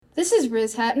This is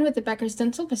Riz Hatton with the Becker's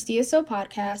Dental Pastioso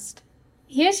podcast.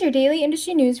 Here's your daily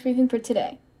industry news briefing for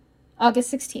today,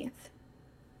 August 16th.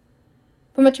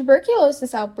 From a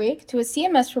tuberculosis outbreak to a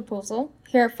CMS proposal,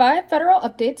 here are 5 federal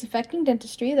updates affecting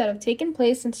dentistry that have taken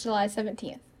place since July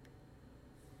 17th.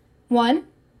 1.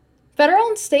 Federal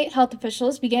and state health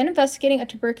officials began investigating a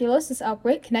tuberculosis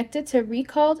outbreak connected to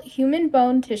recalled human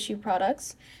bone tissue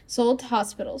products sold to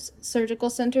hospitals, surgical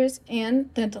centers,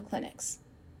 and dental clinics.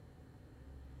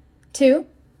 2.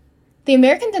 The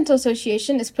American Dental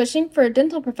Association is pushing for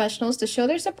dental professionals to show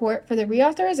their support for the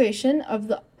reauthorization of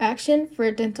the Action for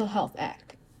Dental Health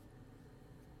Act.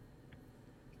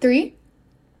 3.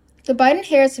 The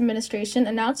Biden-Harris administration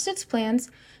announced its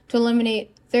plans to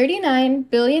eliminate $39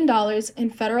 billion in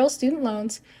federal student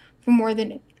loans for more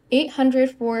than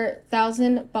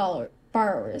 804,000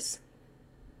 borrowers.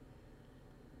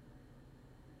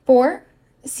 4.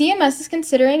 CMS is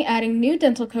considering adding new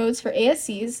dental codes for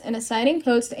ASCs and assigning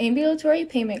codes to ambulatory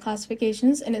payment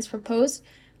classifications in its proposed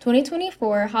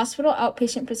 2024 Hospital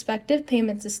Outpatient Prospective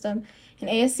Payment System and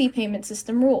ASC Payment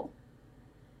System rule.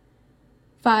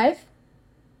 5.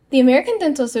 The American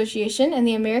Dental Association and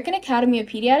the American Academy of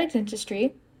Pediatric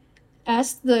Dentistry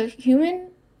asked the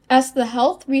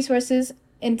Health Resources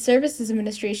and Services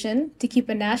Administration to keep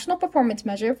a national performance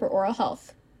measure for oral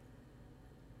health.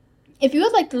 If you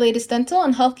would like the latest dental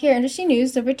and healthcare industry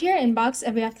news delivered to your inbox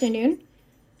every afternoon,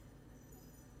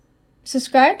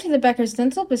 subscribe to the Becker's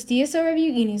Dental Pastioso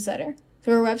Review e-newsletter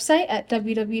through our website at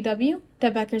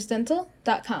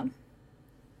www.beckersdental.com.